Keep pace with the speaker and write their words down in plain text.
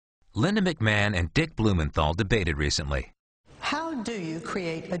Linda McMahon and Dick Blumenthal debated recently. How do you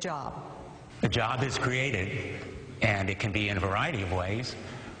create a job? A job is created, and it can be in a variety of ways,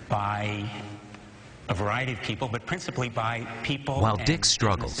 by a variety of people, but principally by people. While Dick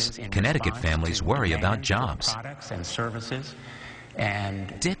struggles, Connecticut families worry about jobs. Products and services.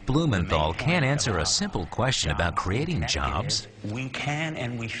 And Dick Blumenthal can't answer a simple question about creating jobs. We can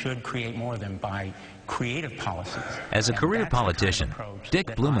and we should create more of them by creative policies. As a career politician,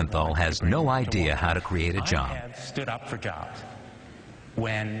 Dick Blumenthal has no idea how to create a job. I have stood up for jobs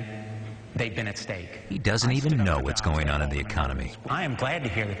when they've been at stake. He doesn't even know what's going on in the economy. I am glad to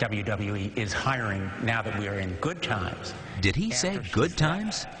hear that WWE is hiring now that we are in good times. Did he say good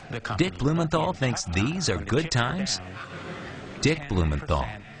times? Dick Blumenthal thinks these are good times? Dick Blumenthal.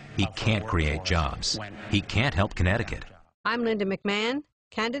 He can't create jobs. He can't help Connecticut. I'm Linda McMahon,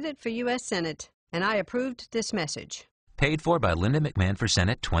 candidate for U.S. Senate, and I approved this message. Paid for by Linda McMahon for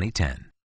Senate 2010.